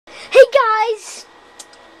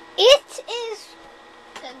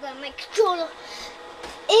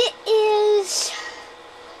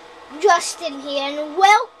Justin here, and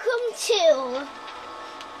welcome to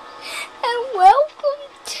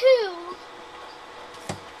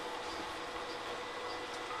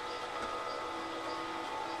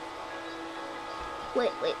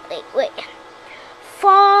wait.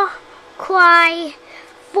 Far Cry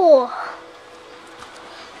 4.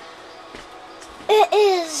 It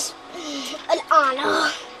is an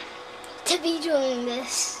honor to be doing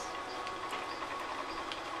this.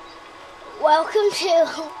 Welcome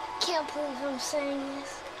to, can't believe I'm saying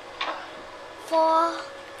this, Far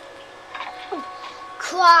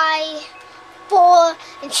Cry 4,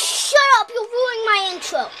 and shut up, you're ruining my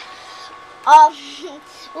intro.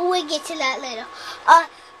 We'll get to that later.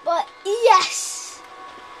 But yes,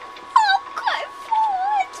 Far Cry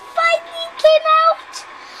 4, it finally came out.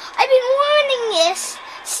 I've been wanting this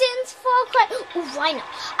since Far Cry, Rhino.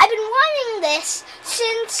 I've been wanting this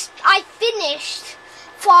since I finished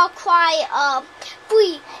Far Cry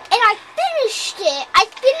 3, and I finished it. I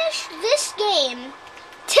finished this game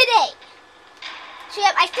today. So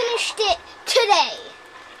yep, I finished it today.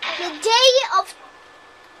 The day of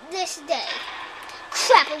this day.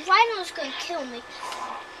 Crap, a rhino's gonna kill me.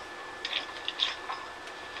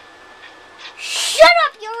 Shut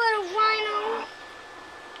up, you little rhino.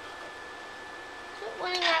 Is it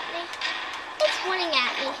running at me? It's running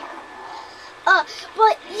at me.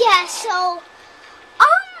 But yeah, so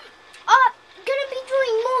gonna be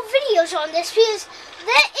doing more videos on this because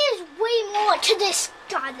there is way more to this.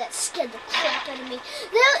 God, that scared the crap out of me.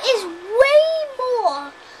 There is way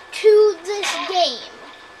more to this game.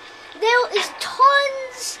 There is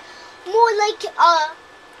tons more, like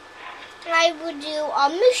I would do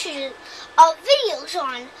missions, videos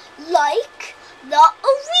on, like the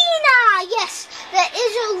arena. Yes, there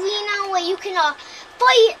is an arena where you can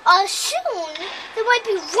fight soon. There might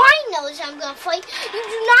be rhinos I'm going to fight. You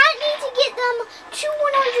do not need to get them to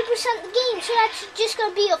 100% the game, so that's just going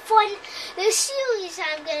to be a fun series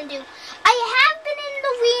I'm going to do. I have been in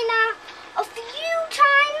the arena a few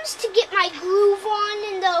times to get my groove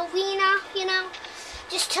on in the arena, you know,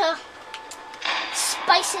 just to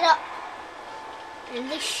spice it up. And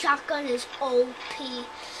this shotgun is OP.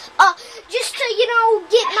 Just to, you know,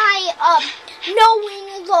 get my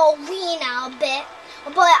knowing the arena a bit.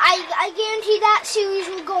 But I guarantee that series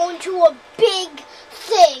will go into a big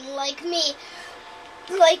thing, like me,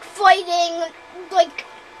 like fighting, like,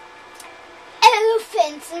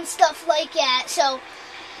 elephants and stuff like that. So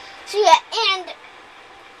yeah, and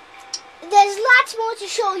there's lots more to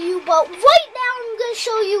show you, but right now I'm going to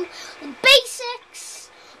show you the basics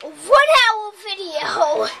of 1 hour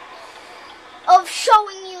video of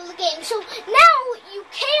showing you the game. So now you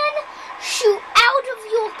can shoot out of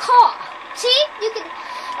your car. See? You can,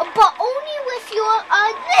 but only with your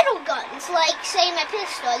little guns, like, say, my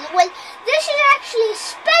pistol. Well, this is actually a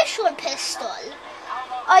special pistol.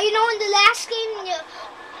 You know, in the last game,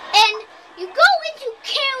 you go into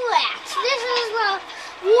Kerat. This is the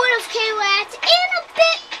Ward of Kerat, and a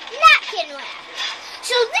bit not Kerat.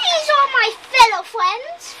 So these are my fellow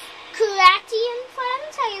friends, Keratian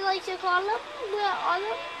friends, how you like to call them. Where are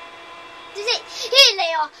them? Here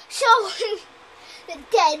they are. So they're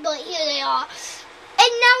dead, but here they are.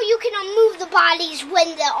 And now you can move the bodies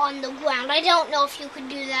when they're on the ground. I don't know if you could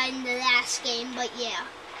do that in the last game, but yeah,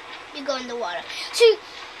 you go in the water. So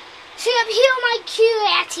up here are my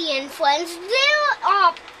Keratian friends. There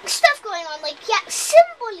are stuff going on, like that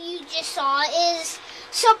symbol you just saw is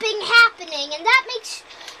something happening, and that makes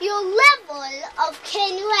your level of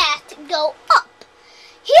Kerat go up.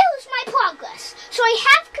 Here's my progress. So I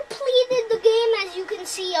have completed the game, as you can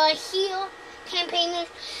see here, campaign, and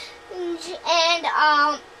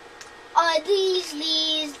these.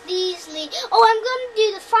 Oh, I'm going to do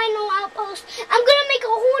the final outpost. I'm going to make a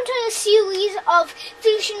whole entire series of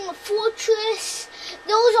finishing the fortress.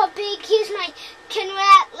 Those are big. Here's my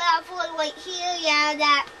Kerat level right here. Yeah,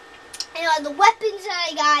 that. And the weapons that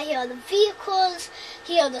I got. Here are the vehicles.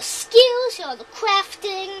 Here are the skills. Here are the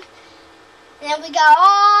crafting. And then we got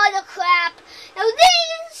all the crap. Now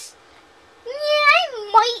these, yeah, I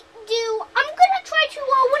might do. I'm gonna try to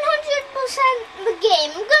 100% the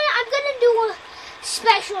game. I'm gonna do a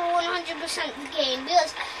special 100% the game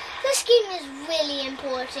because this game is really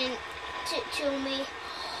important to me.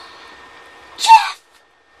 Jeff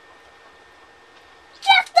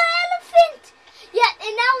the elephant. Yeah,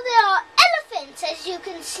 and now there are elephants, as you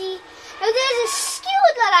can see. Now there's a skill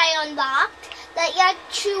that I unlocked that you have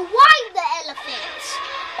to ride the elephants.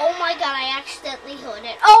 Oh my god, I accidentally hurt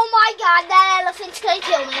it. Oh my god, that elephant's gonna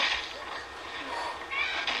kill me.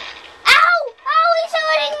 Ow! Ow, he's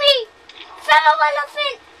hurting me! Fellow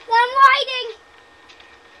elephant that I'm riding.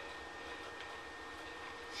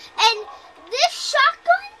 And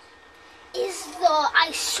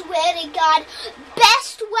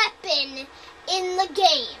in the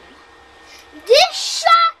game. This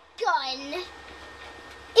shotgun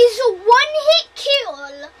is a one-hit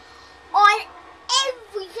kill on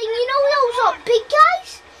everything. You know those big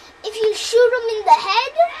guys? If you shoot them in the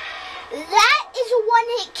head, that is a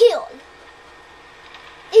one-hit kill.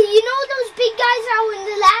 You know those big guys out in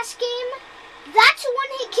the last game? That's a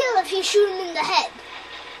one-hit kill if you shoot them in the head.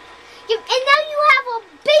 And now you have a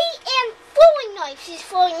bait and throwing knife. His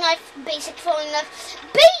throwing knife, basic throwing knife.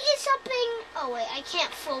 Bait is something... Oh wait, I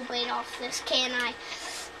can't full bait off this, can I?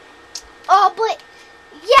 Oh, but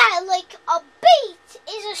yeah, like a bait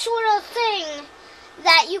is a sort of thing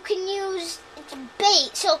that you can use to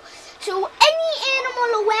bait. So any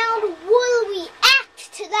animal around will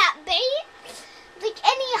react to that bait, like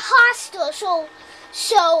any hostile.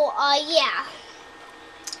 Yeah.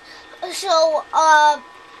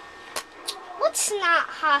 What's not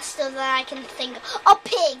hostile that I can think of? A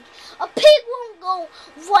pig. A pig won't go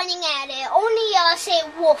running at it. Only, say,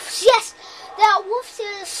 wolves. Yes, there are wolves.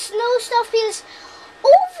 There's snow stuff. Because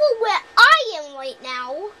over where I am right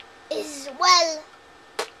now is, well,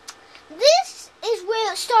 this is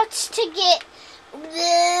where it starts to get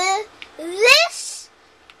this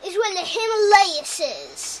is where the Himalayas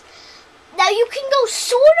is. Now you can go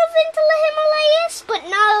sort of into the Himalayas, but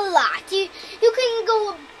not a lot. You can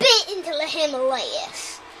go a bit into the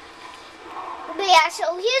Himalayas. But yeah,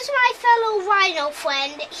 so here's my fellow rhino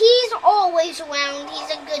friend. He's always around. He's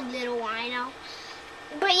a good little rhino.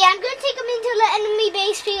 But yeah, I'm going to take him into the enemy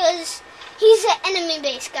base because he's an enemy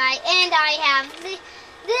base guy. And I have this,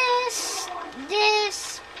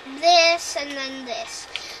 and then this.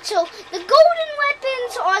 So the golden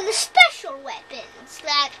weapons are the special weapons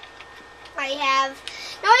that I have.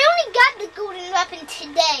 Now I only got the golden weapon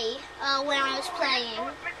today when I was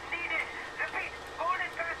playing.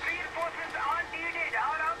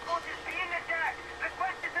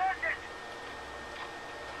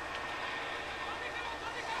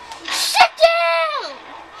 Sit down!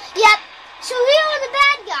 Yep, so here are the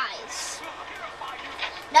bad guys.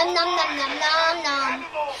 Nom nom nom nom nom nom.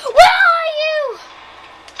 Where are you?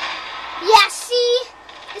 Yeah, see?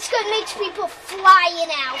 This gun makes people flying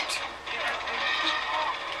out.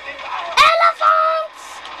 Elephants!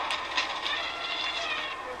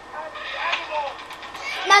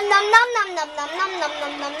 Nom nom nom nom nom nom nom nom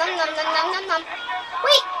nom nom nom nom nom nom nom.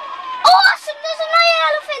 Wait! Awesome! There's another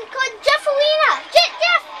elephant called Jeffalina.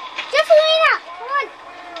 Jeffalina! Come on!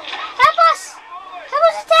 Help us! Help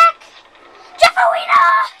us attack! Jeffalina!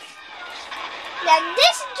 Now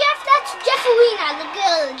this Jeff, that's Jeffalina, the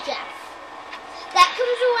girl Jeff. That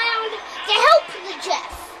comes around to help the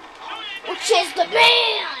Jeff, which is the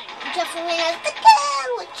man. Jeffalina is the girl,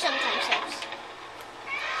 which sometimes helps.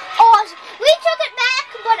 Awesome. We took it back,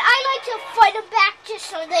 but I like to fight them back just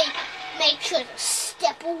so they make sure to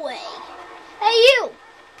step away. Hey you!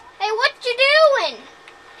 Hey, what you doing?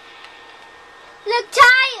 Look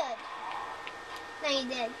tired. No, you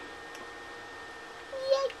did.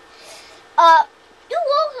 Yay. Well,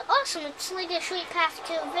 awesome. It's like a straight path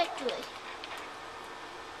to victory.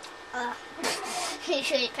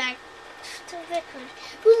 Straight path to victory.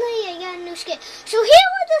 Hooray, I got a new skill. So here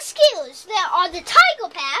are the skills. There are the tiger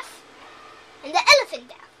path and the elephant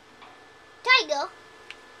path. Tiger,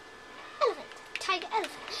 elephant. Tiger,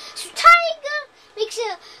 elephant. So tiger makes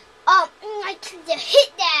you like the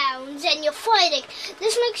hit downs and you're fighting.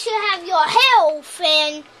 This makes you have your health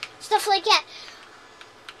and stuff like that.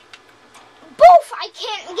 Both I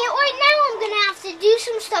can't get right now. I'm going to have to do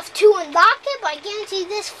some stuff to unlock it, but I guarantee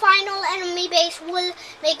this final enemy base will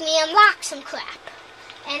make me unlock some crap.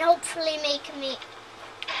 And hopefully make me...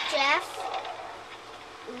 Jeff?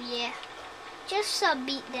 Oh yeah. Jeff's a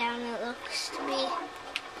beatdown, it looks to me.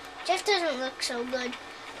 Jeff doesn't look so good.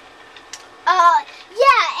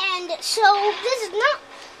 Yeah, and so this is not...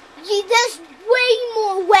 There's way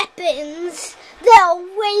more weapons. There are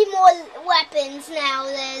way more weapons now.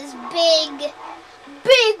 There's big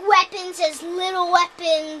weapons. There's little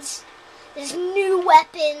weapons. There's new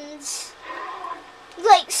weapons.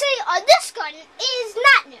 Like, say, this gun is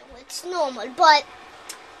not new. It's normal, but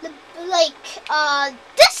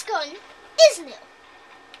this gun is new.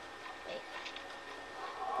 Wait.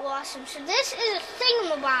 Awesome. So this is a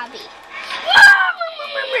thingamabobby.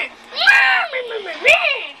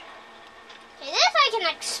 Okay, this I can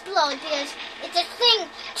explode because it's a thing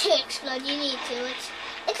to explode. You need to.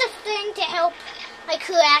 It's a thing to help my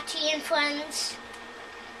Kroatian friends.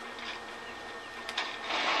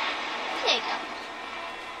 There you go.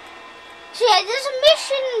 So yeah, there's a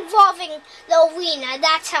mission involving the arena.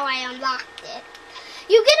 That's how I unlocked it.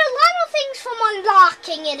 You get a lot of things from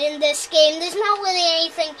unlocking it in this game. There's not really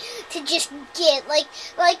anything to just get. Like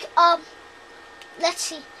let's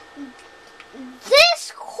see.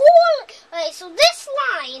 This whole, okay, so this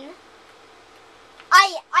line,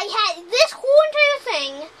 I had this whole entire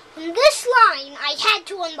thing, from this line, I had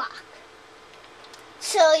to unlock.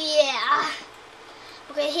 So yeah.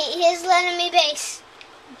 Okay, here's the enemy base.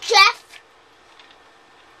 Jeff,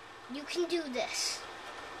 you can do this.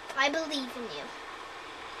 I believe in you.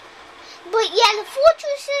 But yeah, the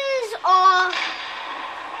fortresses are...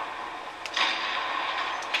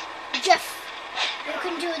 Jeff, you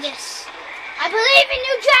can do this. I believe in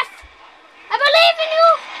you, Jeff. I believe in you.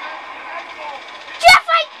 Jeff,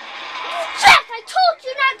 I told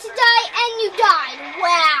you not to die, and you died.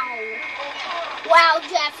 Wow. Wow,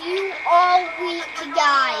 Jeff, you are weak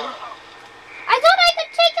guy. I thought I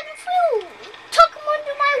could take him through. Took him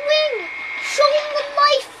under my wing. Show him the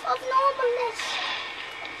life of normalness.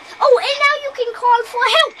 Oh, and now you can call for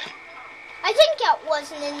help. I think that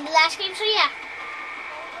wasn't in the last game, so yeah.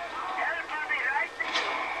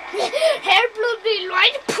 Help will be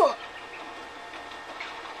right put.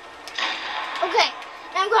 Okay,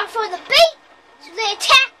 now I'm going for the bait, so they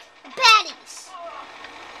attack baddies.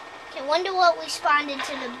 Okay, wonder what we spawned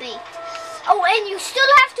into the bait. Oh, and you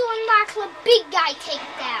still have to unlock the big guy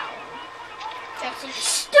takedown. That's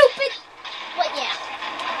stupid, but yeah.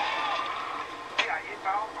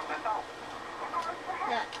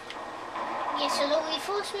 Yeah, so the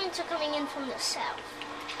reinforcements are coming in from the south.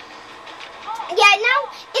 Yeah, now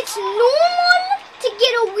it's normal to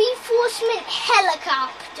get a reinforcement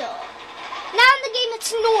helicopter. Now in the game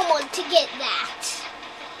it's normal to get that.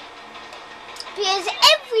 Because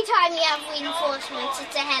every time you have reinforcements,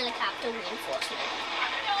 it's a helicopter reinforcement.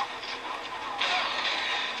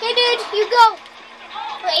 Okay, dude, you go.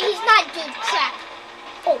 Wait, he's not dude, crap.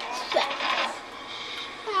 Oh, crap.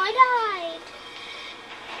 Oh, I died.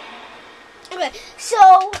 Okay,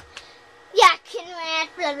 so... yeah, Kinrat,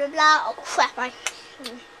 blah, blah, blah. Oh, crap, I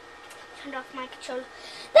turned off my controller.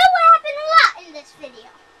 That will happen a lot in this video.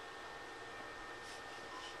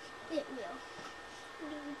 It will. I'm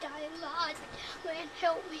gonna die a lot. Man,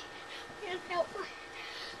 help me. Man, help me.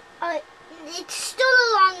 It's still a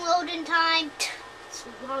long loading time. It's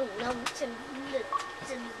a long loading time.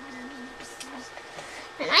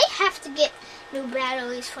 And I have to get new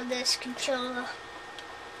batteries for this controller.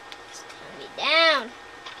 It's turning me down.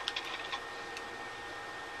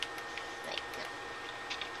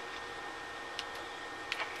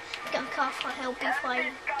 I'm gonna call for help before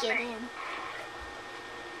I get in.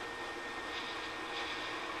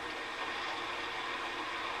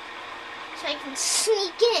 So I can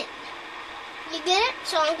sneak in. You get it?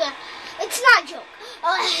 So I'm gonna... it's not a joke.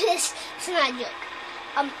 It's not a joke.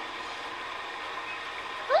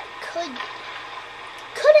 What could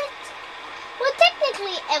it? Well,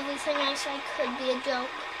 technically everything I say could be a joke.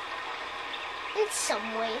 In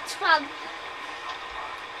some way. It's probably...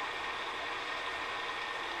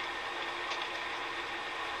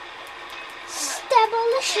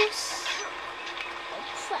 Stabalicious. Oh,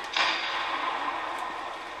 crap.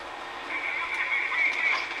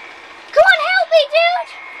 Come on, help me, dude!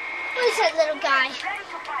 Where's that little guy?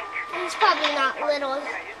 He's probably not little.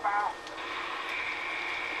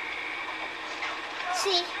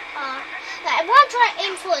 See? I want to try to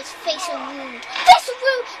aim for his face of Roo. Face of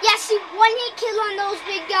Roo! Yeah, see, one hit kill on those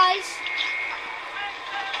big guys.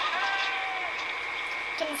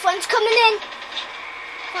 Okay, my friend's coming in.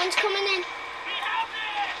 Friend's coming in.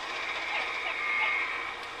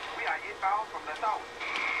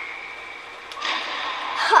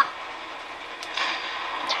 Ha!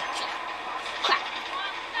 Gotcha. Crap.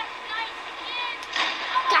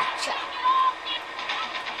 Gotcha.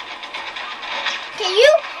 Okay,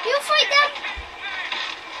 you fight them?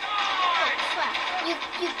 Oh crap. You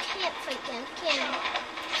can't fight them, can you?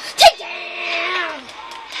 Take down!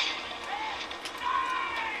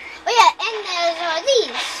 Oh yeah, and there's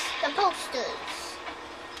these, the posters.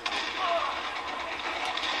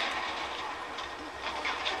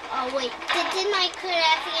 Oh wait, did my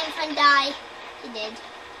Korathian friend die? He did.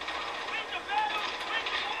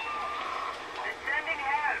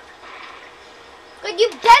 Good, you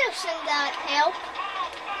better send that help.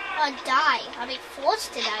 Or die. I'll be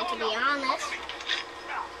forced to die, to be honest.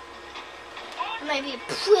 I might be a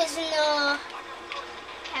prisoner.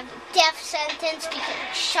 Have a death sentence because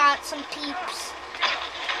I shot some peeps.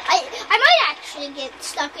 I might actually get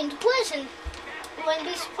stuck into prison. I wouldn't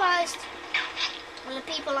be surprised. And the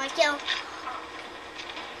people I kill.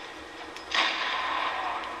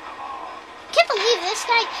 Can't believe this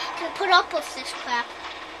guy can put up with this crap.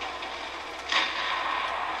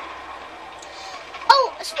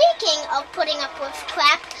 Oh, speaking of putting up with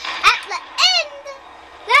crap, at the end,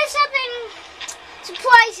 there's something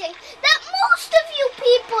surprising. That most of you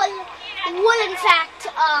people will in fact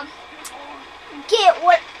get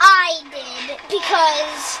what I did,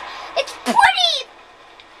 because it's pretty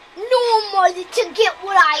normal to get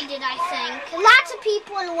what I did, I think. Lots of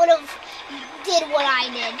people would have did what I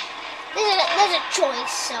did. There's a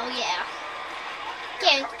choice, so yeah.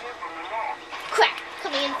 Again, crap,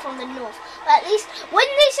 coming in from the north. But at least when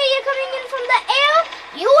they say you're coming in from the air,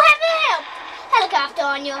 you have a helicopter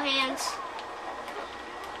on your hands.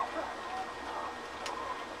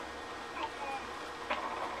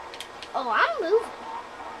 Oh, I'm moving.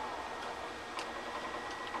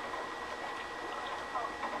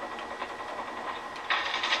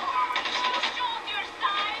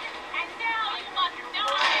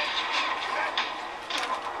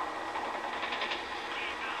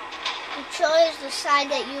 Choose the side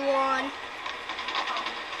that you on,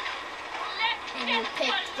 and you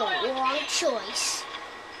picked the wrong choice.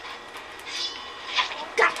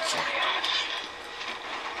 Gotcha.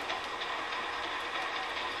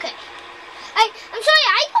 Okay. I'm sorry,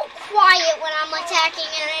 I go quiet when I'm attacking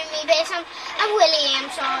an enemy base. I really am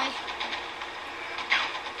sorry.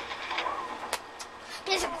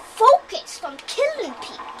 Because I'm focused on killing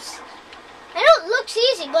peeps. I know it looks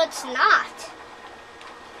easy, but it's not.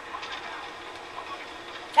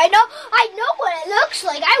 I know what it looks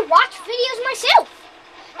like. I watch videos myself.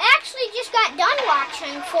 I actually just got done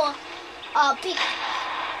watching for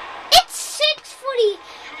it's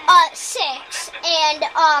 6:46 and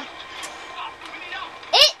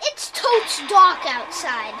it's totes dark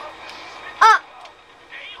outside.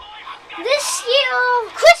 This year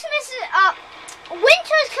Christmas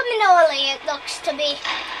winter's coming early, it looks to be.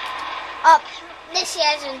 This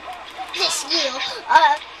year isn't this year.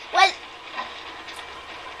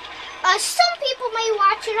 Well, some people may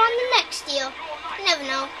watch it on the next year. You never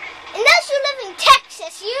know. Unless you live in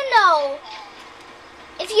Texas, you know.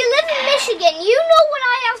 If you live in Michigan, you know what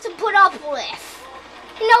I have to put up with.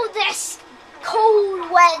 You know, this cold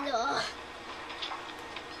weather.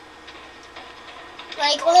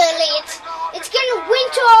 Like, literally, it's getting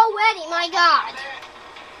winter already, my God.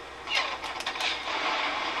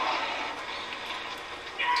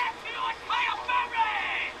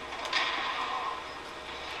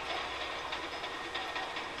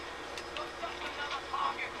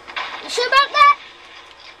 You sure about that?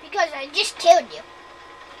 Because I just killed you.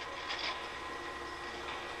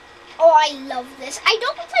 Oh, I love this. I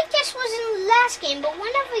don't think this was in the last game, but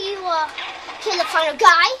whenever you kill the final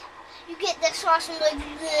guy, you get this awesome like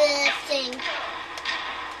thing.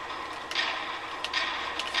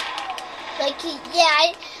 Like,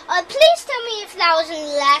 yeah. Please tell me if that was in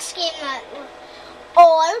the last game.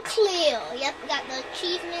 All clear. Yep, got the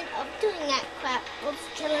achievement of doing that crap of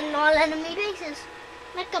killing all enemy bases.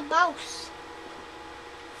 Like a boss.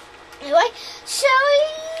 Anyway, so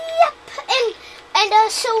yep, and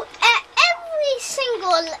so at every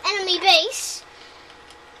single enemy base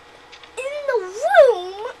in the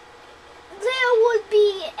room there would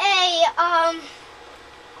be a I'll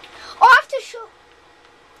have to show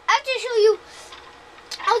you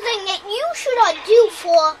a thing that you should do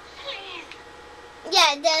for.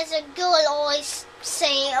 Yeah, there's a girl always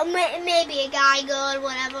saying, maybe a guy, girl,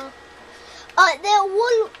 whatever. There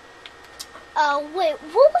will, wait,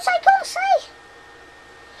 what was I gonna say?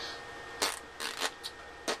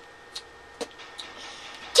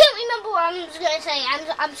 Can't remember what I was gonna say,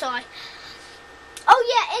 I'm sorry. Oh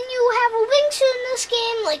yeah, and you have a wingsuit in this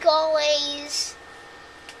game, like always.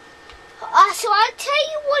 So I'll tell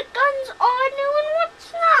you what guns are new and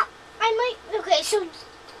what's not. Okay, so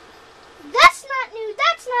that's not new,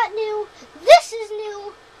 that's not new, this is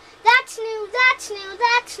new. That's new, that's new,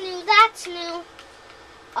 that's new, that's new.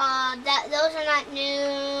 Those are not new,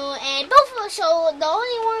 and both of us, so the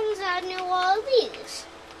only ones that are new are these.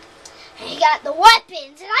 And you got the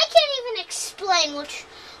weapons, and I can't even explain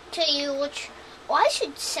to you which. Oh, I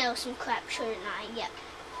should sell some crap, shouldn't I? Yep.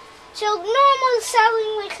 So normal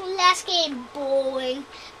selling like last game, boring.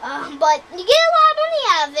 But you get a lot of money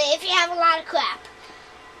out of it if you have a lot of crap.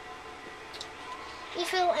 You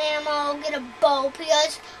fill ammo, get a bow,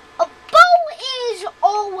 because a bow is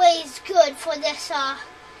always good for this,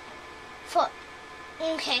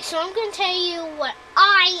 okay, so I'm going to tell you what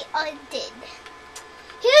I did.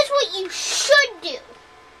 Here's what you should do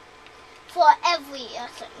for every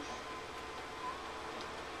thing.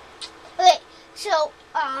 Okay, so,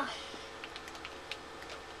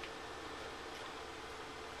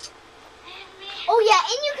 oh yeah,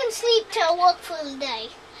 and you can sleep to work for the day.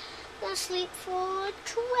 I'm going to sleep for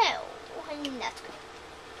 12, and that's good.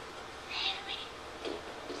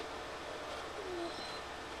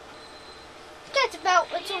 That's about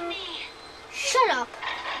what's on. Shut up.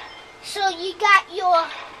 So you got your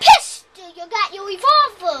pistol, you got your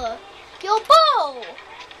revolver, your bow,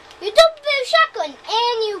 your double-barrel shotgun,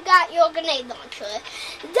 and you got your grenade launcher.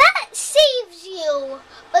 That saves you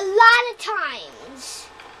a lot of times.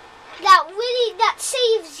 That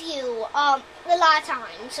saves you a lot of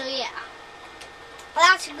times. So yeah,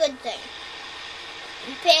 that's a good thing.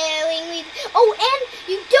 Repairing. Oh, and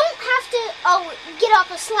you don't have to get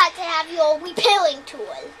up a slot to have your repairing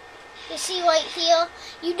tool. You see right here,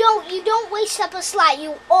 you don't waste up a slot.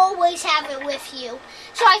 You always have it with you.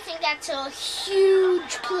 So I think that's a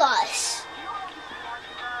huge plus.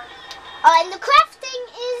 And the crafting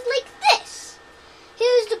is like this.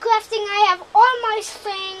 Here's the crafting. I have all my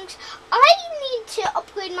things. I need to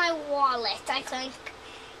upgrade my wallet, I think.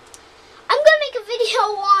 I'm going to make a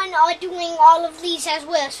video on doing all of these as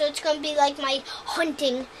well. So it's going to be like my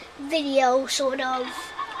hunting video, sort of.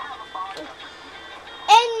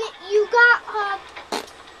 And you got,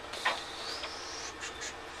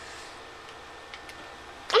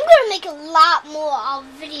 I'm going to make a lot more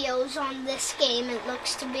videos on this game, it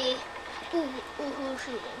looks to be. Ooh, who's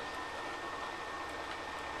shooting?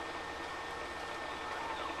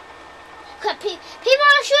 People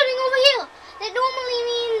are shooting over here. That normally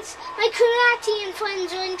means my Korean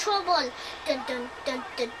friends are in trouble. Dun dun dun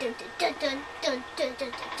dun dun dun dun dun dun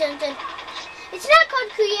dun dun dun. It's not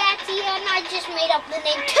called Korean, I just made up the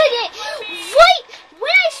name today. Right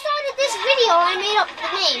when I started this video, I made up the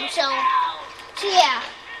name. So yeah.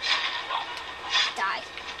 Die.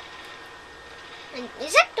 And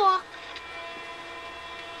is that door?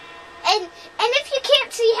 And if you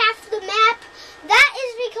can't see half the map, that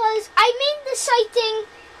is because I made the sighting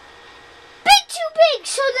too big,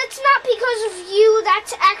 so that's not because of you,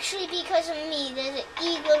 that's actually because of me. There's an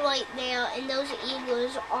eagle right there, and those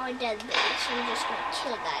eagles are deadly, so I'm just gonna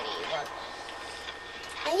kill that eagle.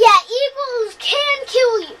 And yeah, eagles can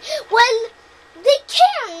kill you. Well, they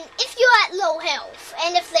can if you're at low health,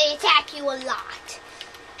 and if they attack you a lot.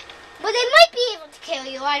 But they might be able to kill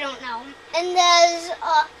you, I don't know. And there's,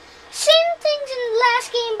 same things in the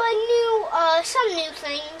last game, but some new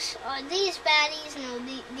things. These baddies, no,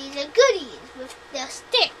 these are goodies with their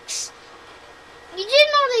sticks. You do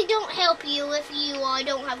know they don't help you if you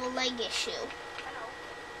don't have a leg issue.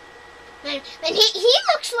 And he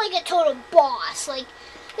looks like a total boss. Like,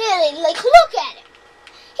 really, like, look at him.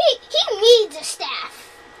 He needs a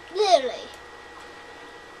staff. Literally.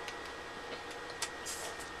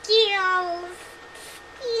 Yeah.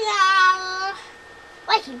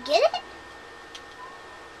 I can get it?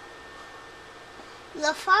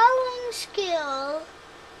 The following skill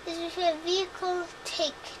is with a vehicle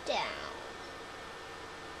takedown.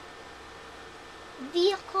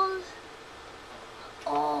 Vehicle.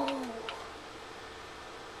 Oh.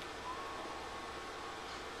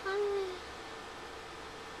 Okay.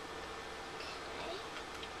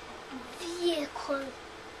 Vehicle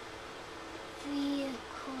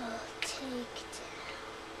takedown.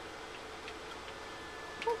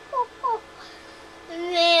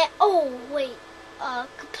 Oh, wait.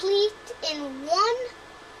 Complete in one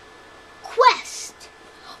quest.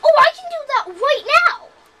 Oh, I can do that right now.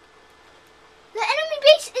 The enemy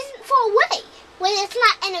base isn't far away. Well, it's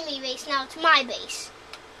not enemy base now, it's my base.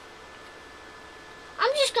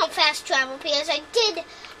 I'm just gonna fast travel because I did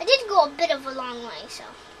go a bit of a long way, so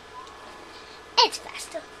it's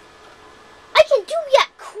faster. I can do that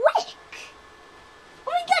quick.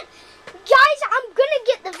 Oh my god. Guys, I'm gonna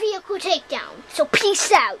get the vehicle takedown. So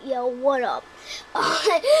peace out, yo, what up?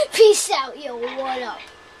 Peace out, yo, what up?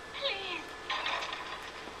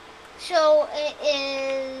 So it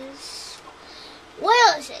is,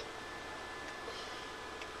 where is it?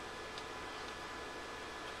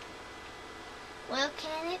 Where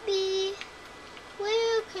can it be?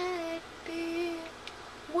 Where can it be?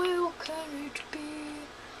 Where can it be?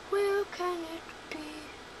 Where can it be?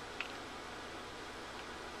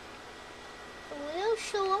 Will those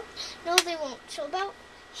show up? No, they won't. So about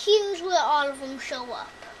here's where all of them show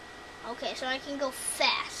up. Okay, so I can go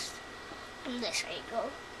fast from this angle.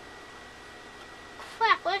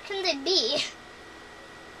 Crap, where can they be?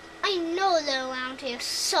 I know they're around here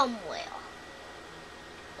somewhere.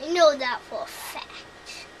 I know that for a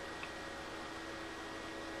fact.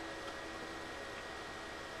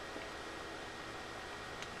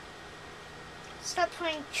 Stop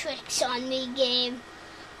playing tricks on me, game.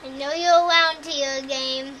 I know you're around here,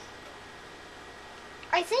 game.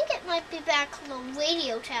 I think it might be back on the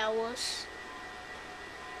radio towers.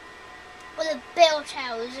 Or the bell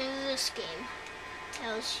towers in this game.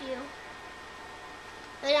 Tells you.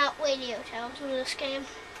 They're not radio towers in this game.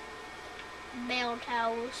 Bell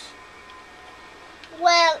towers.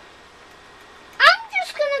 Well, I'm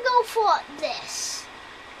just gonna go for about this.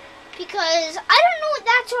 Because I don't know what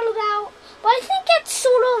that's all about, but I think it's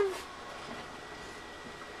sort of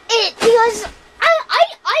it. Because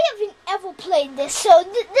I haven't ever played this, so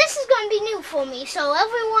this is going to be new for me. So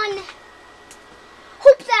everyone,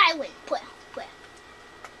 hope that I win. Play.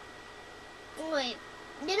 Wait,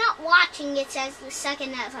 you're not watching it as the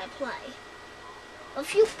second as I play.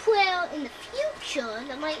 If you play in the future,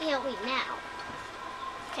 that might help me now.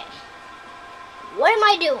 Okay. What am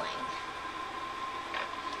I doing?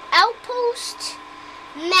 Outpost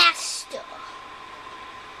Master.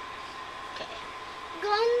 Okay.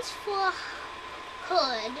 Guns for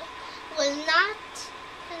Hood will not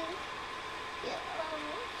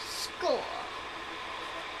score.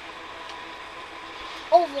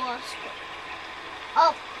 Overall score.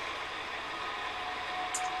 Oh.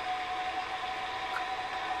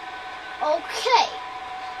 Okay.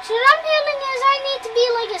 So what I'm feeling is I need to be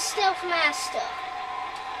like a stealth master.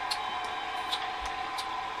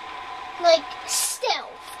 Like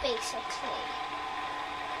stealth, basically.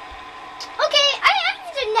 Okay,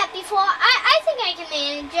 I've done that before. I think I can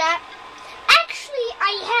manage that. Actually,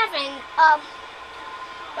 I haven't.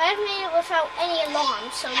 But I've made it without any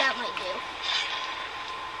alarms, so that might do.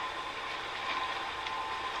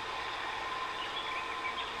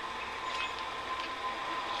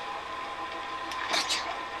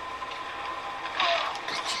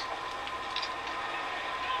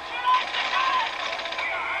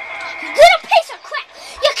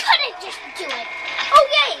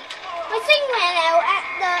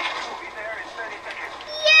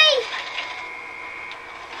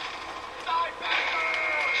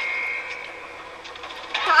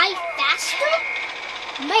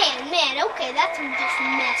 Man, okay, that's just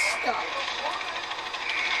messed up.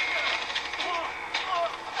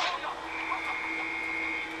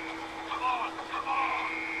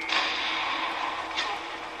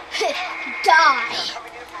 Die.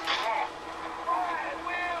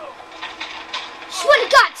 Swear to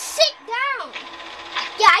God, sit down.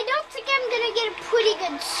 Yeah, I don't think I'm gonna get a pretty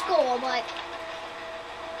good score, but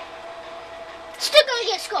still gonna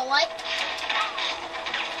get a score, right?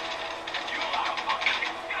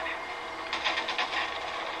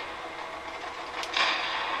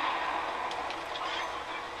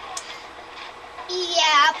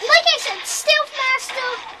 Yeah, like I said, Stealth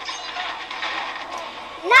Master,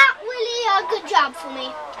 not really a good job for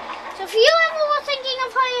me. So if you ever were thinking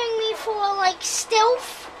of hiring me for like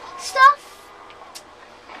stealth stuff,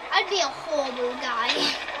 I'd be a horrible guy.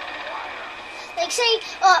 Like say,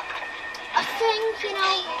 a thing, you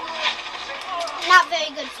know, not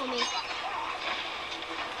very good for me.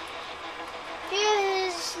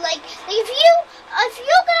 Because like if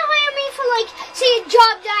you're gonna hire me for like say a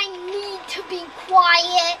job that I need to be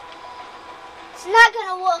quiet, it's not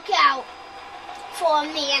gonna work out for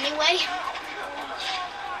me anyway.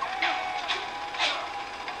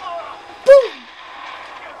 Boom.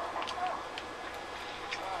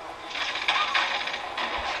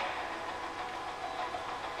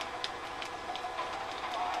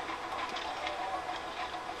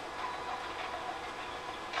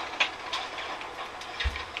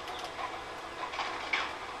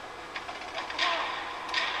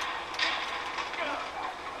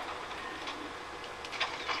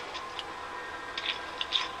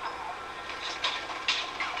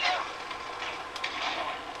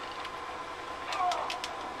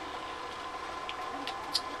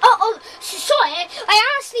 Sorry, I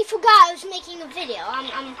honestly forgot I was making a video.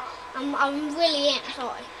 I'm really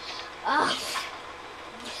sorry.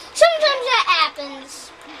 Sometimes that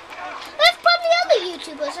happens. There's probably other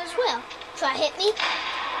YouTubers as well. Try to hit me.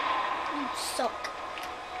 You suck.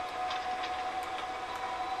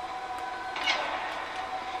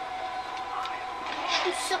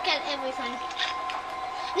 You suck at everything.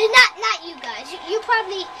 Not you guys. You're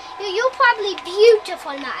probably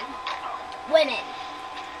beautiful man. Women.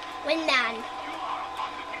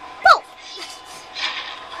 Both.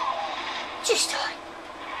 Just time.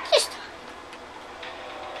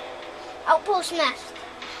 Outpost Master.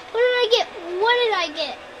 What did I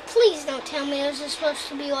get? Please don't tell me this is supposed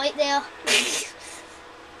to be right there.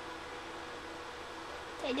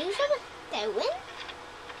 Did I do something? Did I win?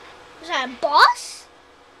 Was that a boss?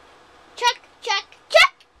 Check.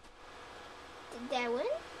 Did I win?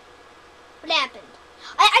 What happened?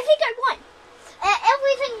 I think I won.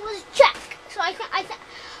 Everything was check. So I think I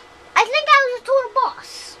was a total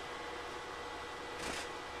boss.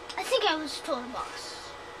 I think I was a total boss.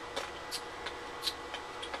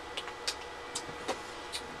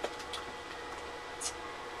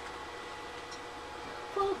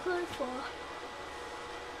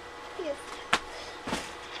 Here.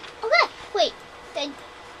 Okay, wait.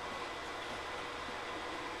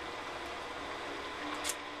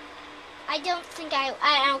 I don't think I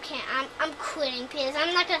don't care. I'm quitting because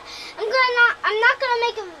I'm not gonna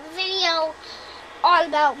make a video all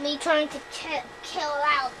about me trying to kill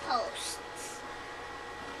outposts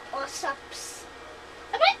or subs.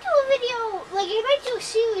 I might do a video, like I might do a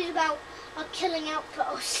series about killing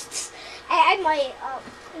outposts. I might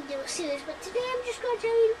do a series, but today I'm just gonna tell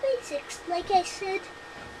you the basics, like I said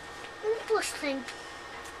in the first thing.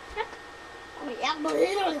 Yep.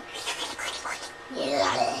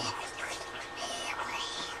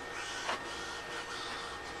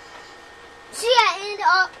 So yeah, and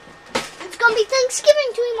it's gonna be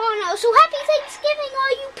Thanksgiving tomorrow. So happy Thanksgiving,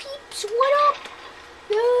 all you peeps! What up?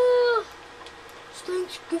 Yeah, it's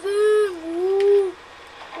Thanksgiving. Woo.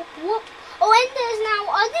 Whoop, whoop. Oh, and there's now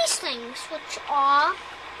these things, which are,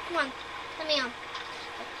 come on, let me on.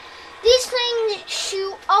 These things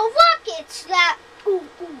shoot rockets that,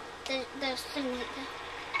 there's things that,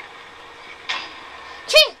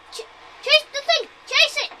 chase the thing,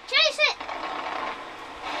 chase it.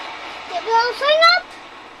 Get the little thing up.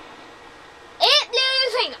 It blew the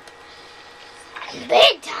thing up.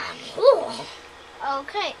 Big time. Ooh.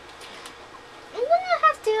 Okay. I'm gonna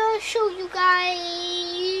have to show you guys.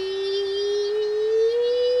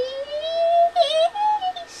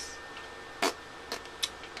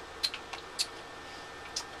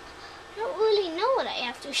 I don't really know what I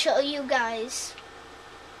have to show you guys.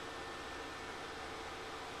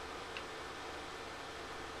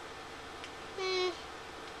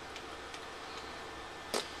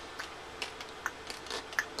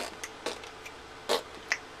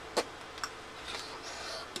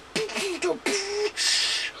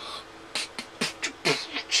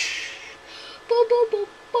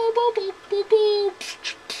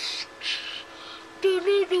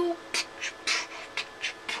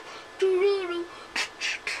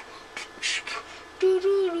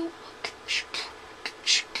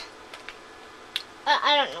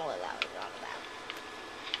 I don't know what that was all about.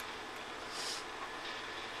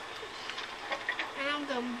 I'm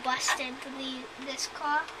gonna bust into this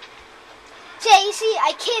car. So you see,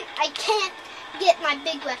 I can't get my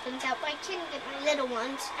big weapons out, but I can get my little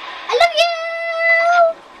ones. I love you!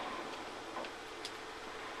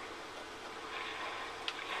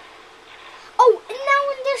 Oh, and now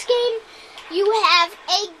in this game, you have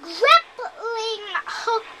a grappling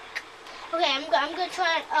hook. Okay, I'm gonna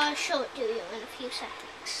try and show it to you in a few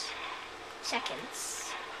seconds.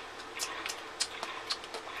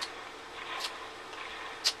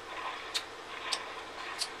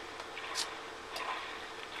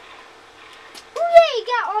 Hooray!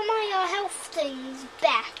 Got all my health things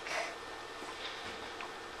back.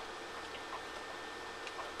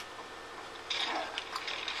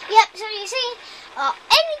 Yep. So you see,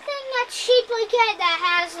 anything that's shaped like that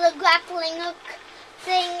has the grappling hook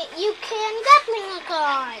thing, you can grappling hook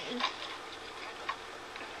on.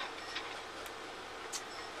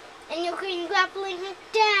 And you can grappling hook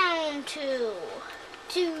down to.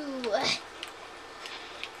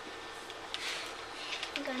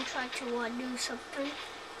 I'm gonna try to do something.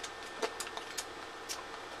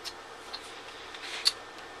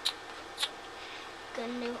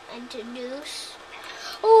 Gonna introduce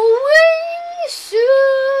a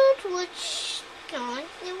wingsuit, which no,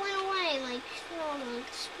 it went away. Like no,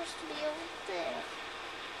 it's supposed to be over there.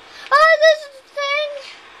 Oh, this is the thing.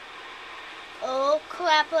 Oh,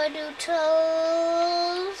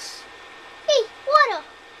 crap-a-doodles. Hey, water.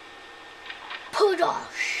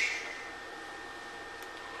 Pudosh.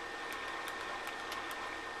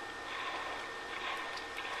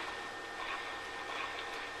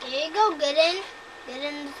 There you go, get in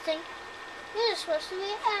the thing. This is supposed to be an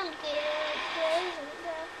alligator.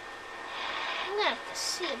 I'm gonna have to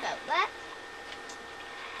see about that.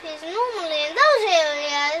 Because normally in those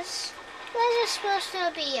areas, there's supposed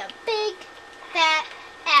to be a big, fat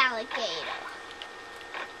alligator.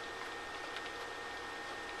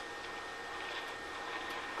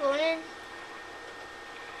 Going in.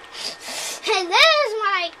 And there's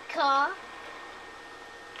my car.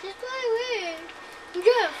 It's very weird.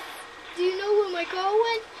 Jeff, do you know where my car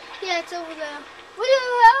went? Yeah, it's over there. How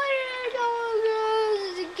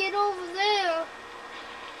did it get over there?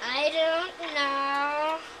 I don't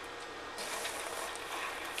know.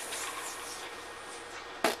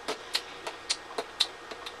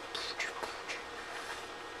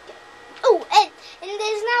 Oh, and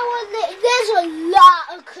there's a lot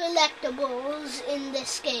of collectibles in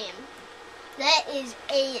this game. That is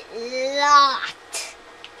a lot.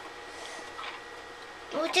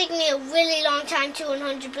 It would take me a really long time to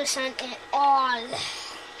 100% it all.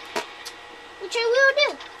 Which I will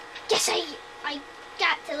do. Yes, I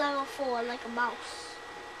got to level 4 like a mouse.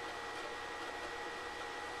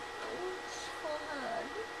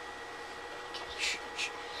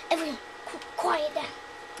 quiet down.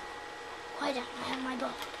 Quiet down. I have my bow.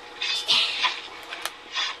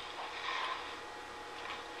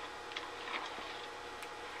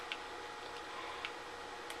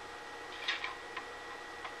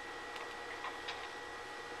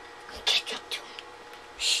 Catch up to him.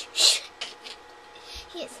 Shh, shh.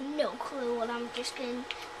 He has no clue what I'm just going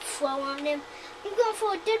to throw on him. I'm going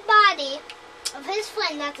for a dead body of his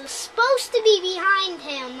friend that was supposed to be behind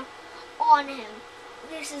him on him.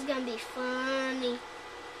 This is going to be funny.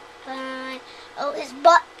 Fun. Oh, his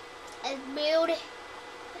butt is beauty.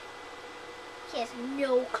 He has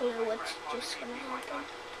no clue what's just going to happen.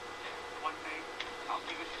 One day, I'll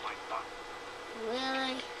give it to my son.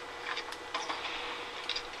 Really?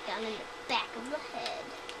 Down in the back of the head.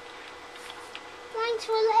 Thanks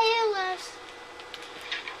for the airless.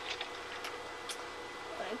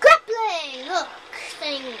 Grappling hook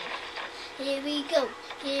thing. Here we go.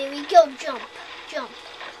 Here we go. Jump. Jump.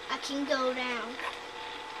 I can go down.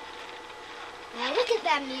 Now look at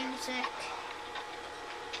that music.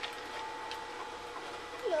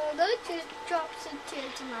 No, that just drops a tear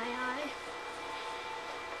to my eye.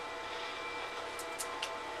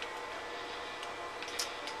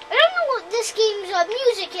 I don't know what this game's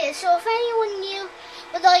music is, so if anyone new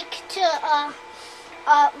would like to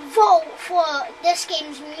vote for this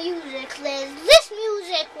game's music, there's this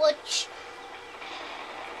music which...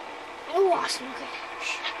 Oh, awesome. Okay.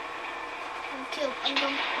 I'm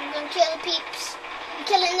gonna kill the peeps. I'm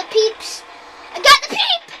killing the peeps. I got the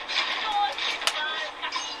peep!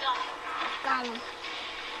 Got him.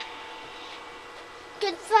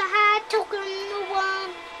 Good for her, took him the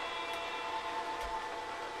one.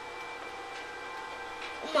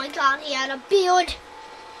 Oh my god, he had a beard.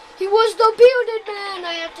 He was the bearded man.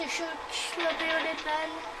 I have to shoot the bearded man.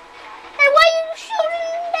 Hey, why are you shooting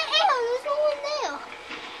in the air? There's no one there.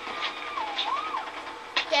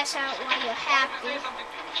 Guess out why you're happy.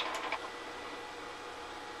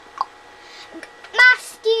 My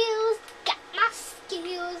skills, got my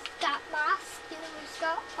skills, got my skills,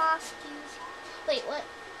 got my skills. Wait, what?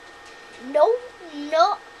 No.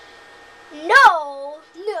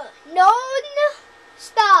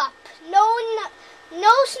 Stop.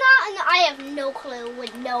 No, snot, and I have no clue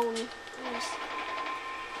what known is.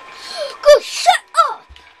 Go, shut up!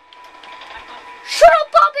 Shut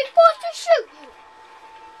up, Bobby, forced to shoot you!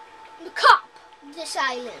 The cop, this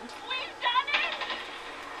island.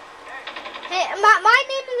 Hey, my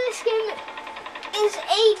name in this game is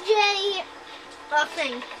AJ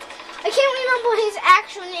thing. I can't remember his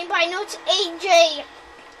actual name, but I know it's AJ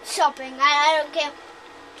something. I don't care.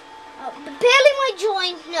 But barely my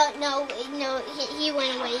join. No, he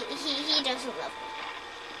went away. He doesn't love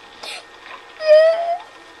me.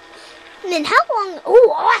 And then how long?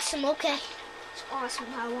 Oh, awesome. Okay, it's awesome.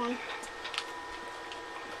 How long?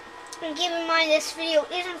 And keep in mind, this video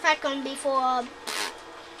is in fact going to be for an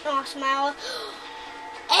awesome hour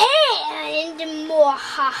and more.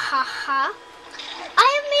 Ha. I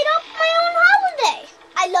have made up my own holiday.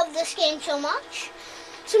 I love this game so much.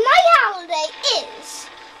 So my holiday is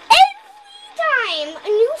every time a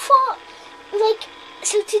new fall,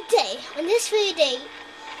 so today, on this very day,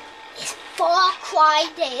 is Far Cry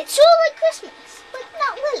Day. It's sort of like Christmas, but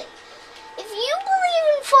not really. If you believe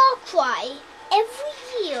in Far Cry,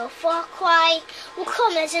 every year Far Cry will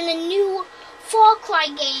come as in a new Far Cry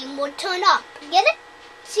game will turn up. Get it?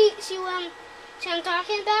 See what I'm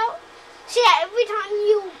talking about? So yeah, every time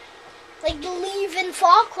you believe in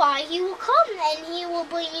Far Cry, he will come and he will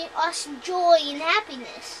bring us joy and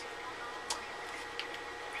happiness.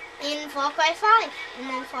 In Far Cry 5, and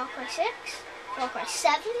then Far Cry 6, Far Cry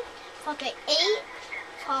 7, Far Cry 8,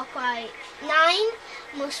 Far Cry 9.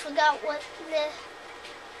 Almost forgot what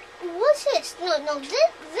what's this? No,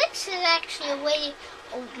 this is actually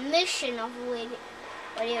a mission of a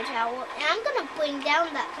radio tower, and I'm gonna bring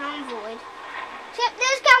down that convoy. Yep,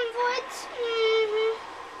 there's convoys.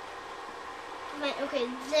 Right, okay,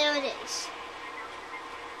 there it is.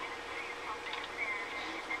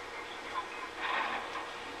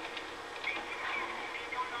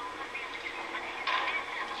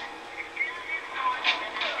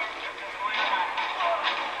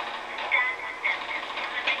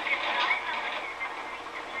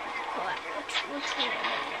 Which one?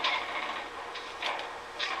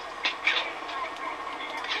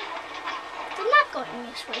 They're not going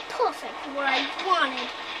this way. Perfect, where I wanted.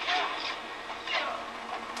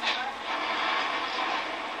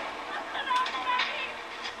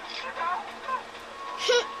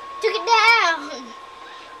 Took it down.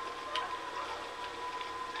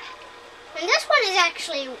 And this one is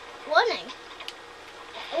actually running.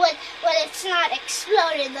 When it's not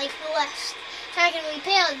exploded like the rest. So I can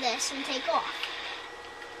repair this and take off.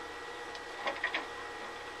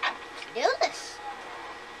 do this.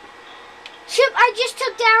 Ship, I just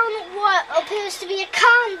took down what appears to be a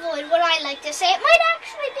convoy, what I like to say. It might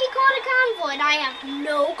actually be called a convoy, and I have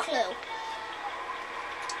no clue.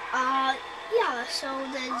 Yeah, so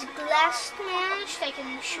there's glass smash. I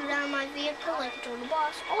can shoot out my vehicle, I control the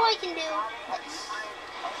boss, or I can do this.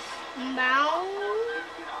 Bow.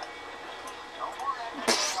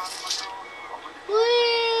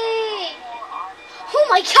 Whee! Oh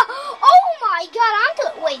my god! Oh my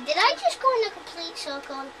god! Wait, did I just go in a complete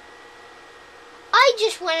circle? I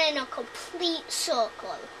just went in a complete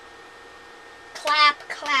circle. Clap,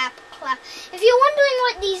 clap, clap. If you're wondering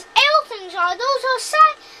what these L things are, those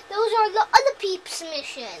are the other peeps'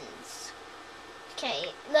 missions.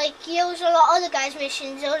 Okay, like those are the other guys'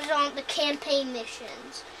 missions. Those aren't the campaign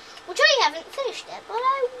missions, which I haven't finished yet, but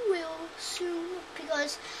I will soon,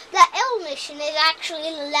 because the L mission is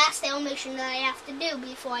actually the last L mission that I have to do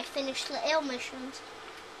before I finish the L missions.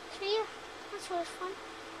 So yeah, that's always fun.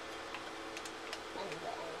 And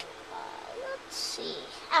then, let's see.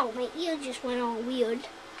 Oh, mate, you just went all weird,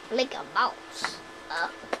 like a mouse.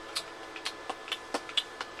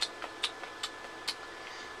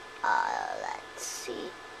 Let's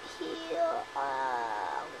see here.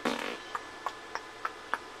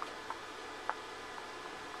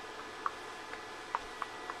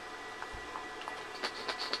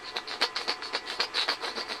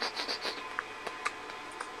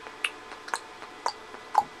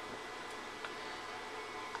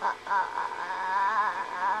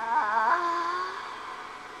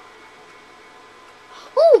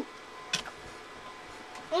 Ooh!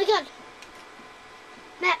 Oh my god.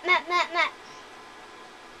 Matt.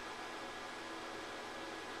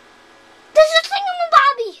 There's a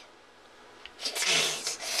thingamabobby!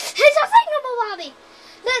 There's a thingamabobby!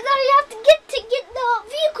 That you have to get the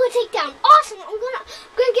vehicle takedown. Awesome! I'm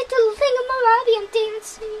gonna get the thingamabobby. I'm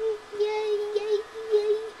dancing. Yay.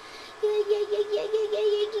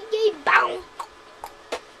 Bow!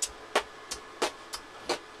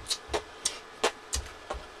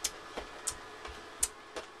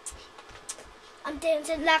 I'm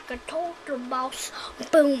dancing like a total boss.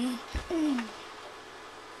 Boom.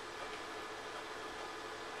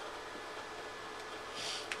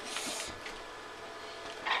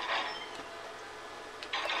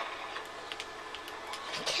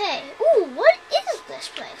 Okay. Ooh, what is this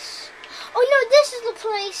place? Oh no, this is the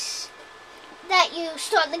place that you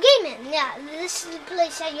start the game in. Yeah, this is the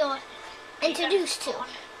place that you're introduced to.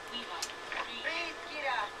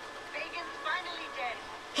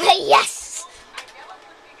 Yes!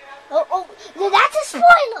 Oh, that's a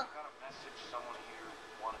spoiler! Got a message. Someone here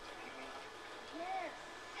wanted to meet me. Yes.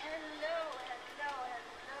 Hello.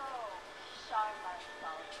 Sharma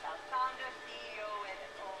Salsa, founder, CEO, and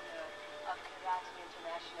owner of Karate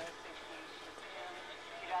International Association,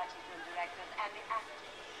 Karate Film Directors, and the Actors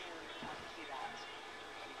Guild of Karate.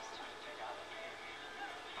 Pleased to meet you, darling.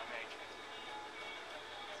 I'm AJ.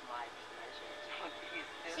 It's my pleasure. Don't be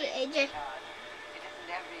See, silly. AJ. It isn't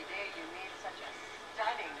every day you meet such a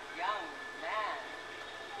stunning young man.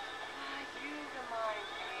 You remind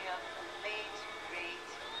me of the late, great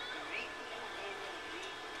Ricky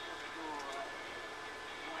Kapoor,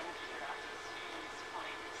 one of Karate's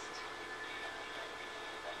finest.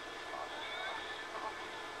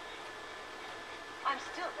 I'm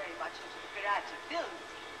still very much into the karate film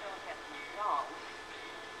scene, don't get me wrong.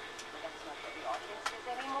 But that's not where the audience is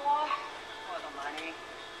anymore. For the money.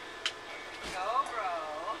 Go, bro.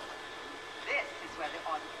 This is where the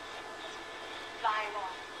audience is. Flying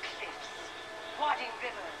off cliffs, fording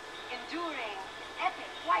rivers, enduring epic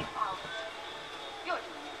wipeouts. You're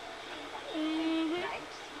doing everything right,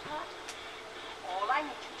 sweetheart? All I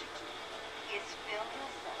need you to do is film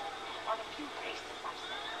yourself on a few races I've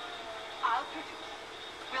set up. I'll produce it.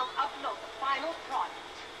 We'll upload the final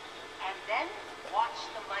product. And then watch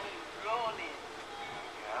the money roll in.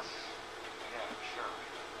 Yes? Yeah, sure.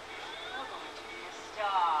 You're going to be a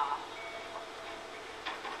star.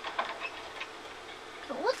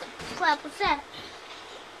 What the crap was that?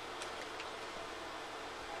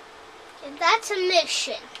 Okay, that's a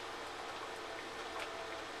mission.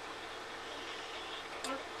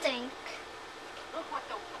 I think. Look what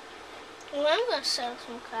the... Well, I'm gonna sell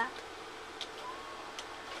some crap.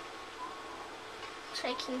 So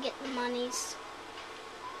I can get the monies.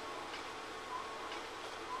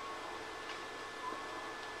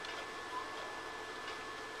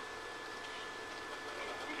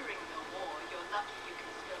 Considering no more, you're lucky you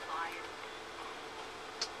can still buy it.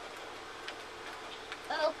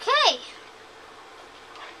 Okay.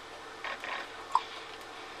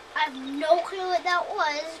 I have no clue what that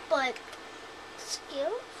was, but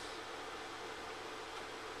skills?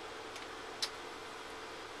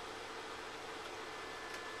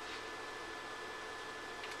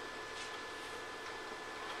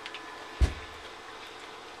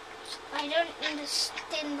 don't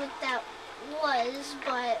understand what that was,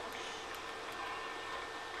 but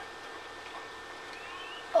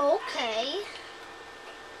okay.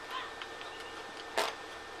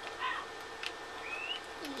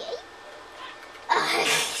 Yay. Okay,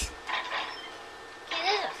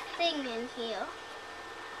 there's a thing in here.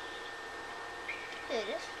 There it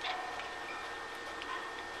is.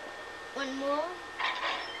 One more.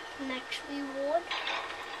 Next reward.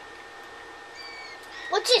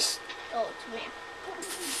 What's this? Oh, it's a man.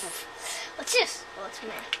 What's this? Oh, it's a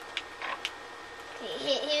man. Okay,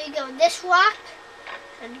 here we go. This rock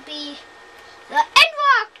should be the end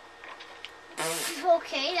rock.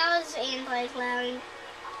 Okay, that was anticlimactic.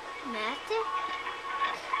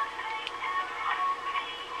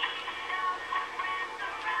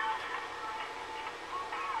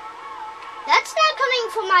 That's not coming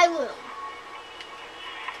from my room.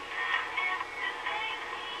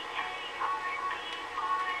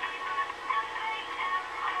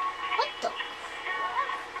 What the?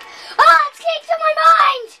 Ah, it's getting to my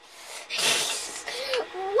mind!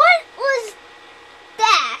 What was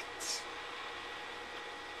that?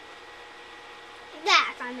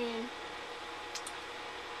 I mean.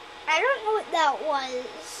 I don't know what that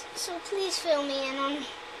was, so please fill me in on.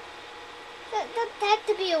 That had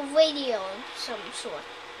to be a radio of some sort.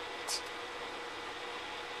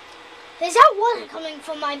 Because that wasn't coming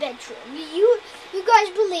from my bedroom. You guys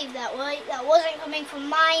believe that, right? That wasn't coming from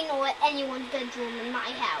mine or anyone's bedroom in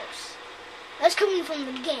my house. That's coming from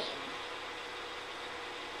the game.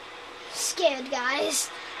 Scared,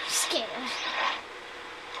 guys. Scared.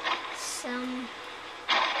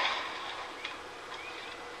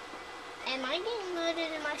 Am I getting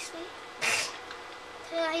murdered in my sleep?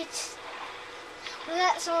 Tonight.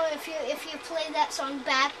 That song, if you play that song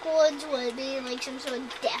backwards, would it be like some sort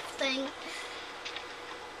of death thing?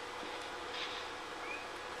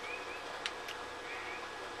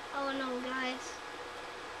 Oh no, guys.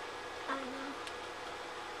 I don't know.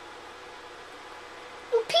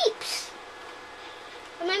 Oh, Peeps!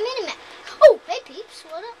 On my minimap. Oh, hey Peeps,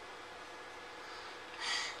 what up?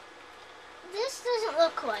 This doesn't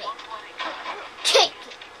look right. Take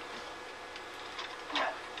it.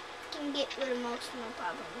 Can get rid of most of my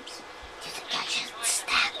problems. Do you think I should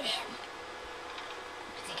stab him?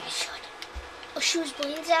 I think I should. Oh, shoes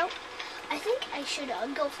brains out. I think I should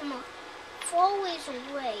go from a far ways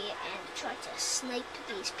away and try to snipe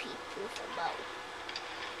these people with a bow.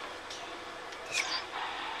 Okay, this guy.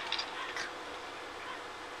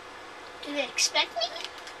 Do they expect me?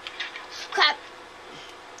 Crap.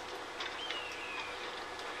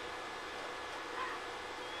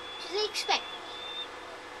 Do they expect me?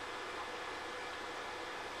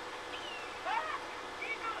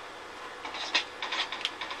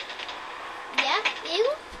 You?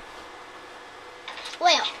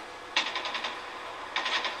 Well.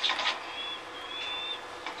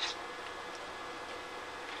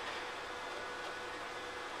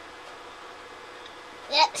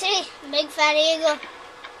 Yeah, see? Big fat eagle.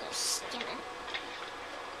 Just skin it.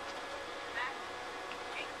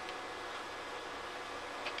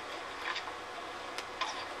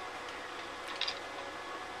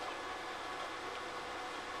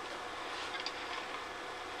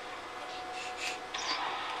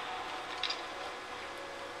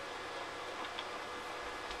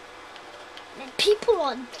 And people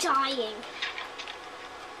are dying.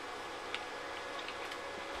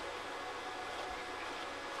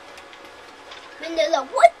 And they're like,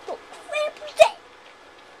 what the crap was that?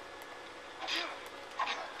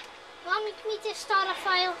 Mommy, can we just start a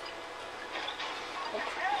fire?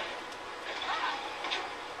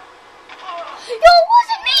 No, it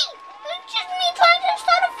wasn't me! It was just me trying to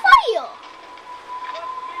start a fire!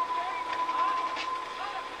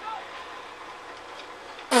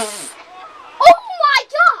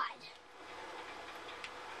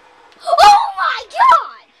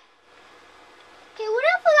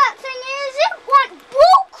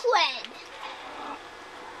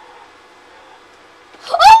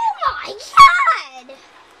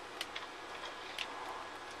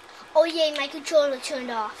 Oh yay, my controller turned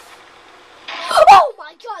off. Oh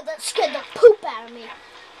my god, that scared the poop out of me.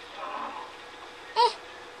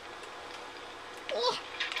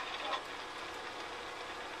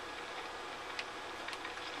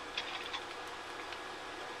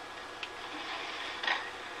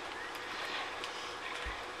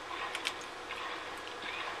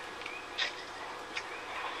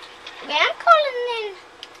 Okay, I'm calling in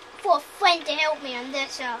for a friend to help me on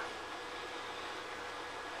this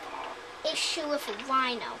issue with a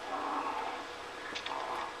rhino.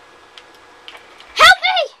 Help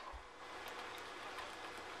me!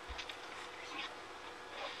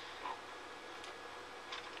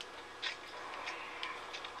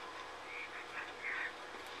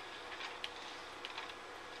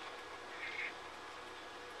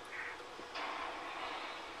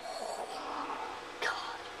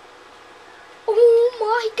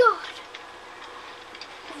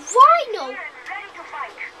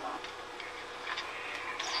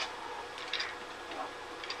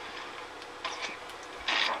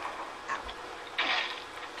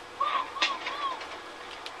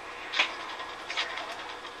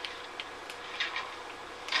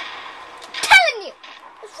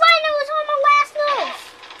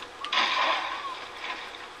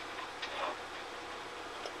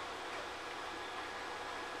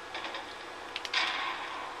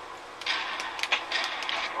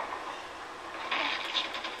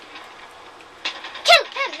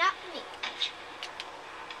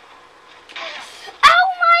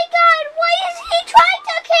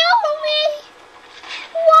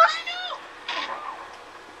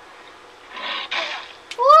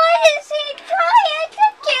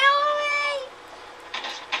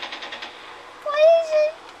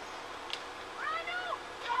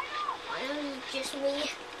 That's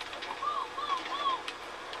me.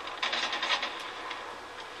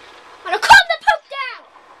 I'm gonna calm the poop down!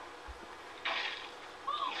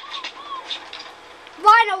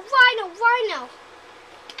 Rhino!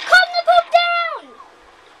 Calm the poop down!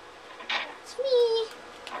 It's me.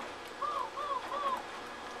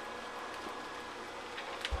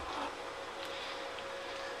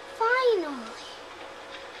 Finally.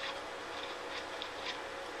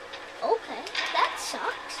 Okay, that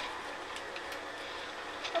sucks.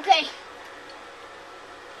 Okay.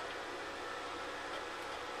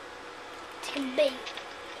 Take a bait.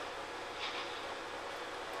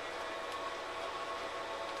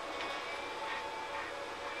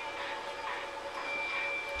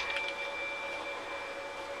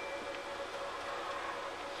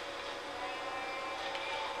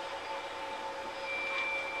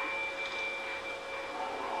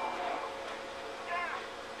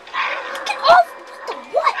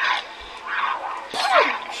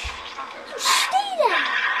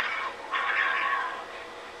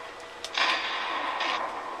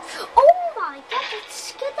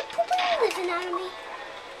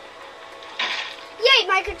 Yay,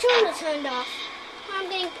 my controller turned off. I'm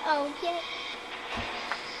getting, oh, yay.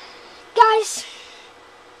 Guys,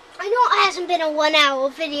 I know it hasn't been a 1 hour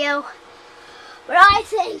video, but I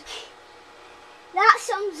think that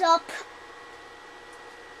sums up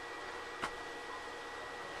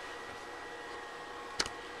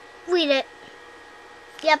read it.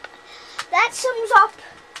 Yep, that sums up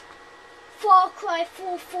Far Cry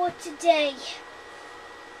 4 for today.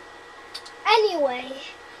 Anyway,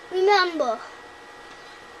 remember,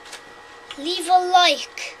 leave a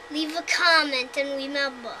like, leave a comment, and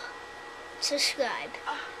remember, subscribe.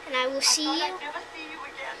 And I will see you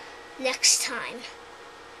next time.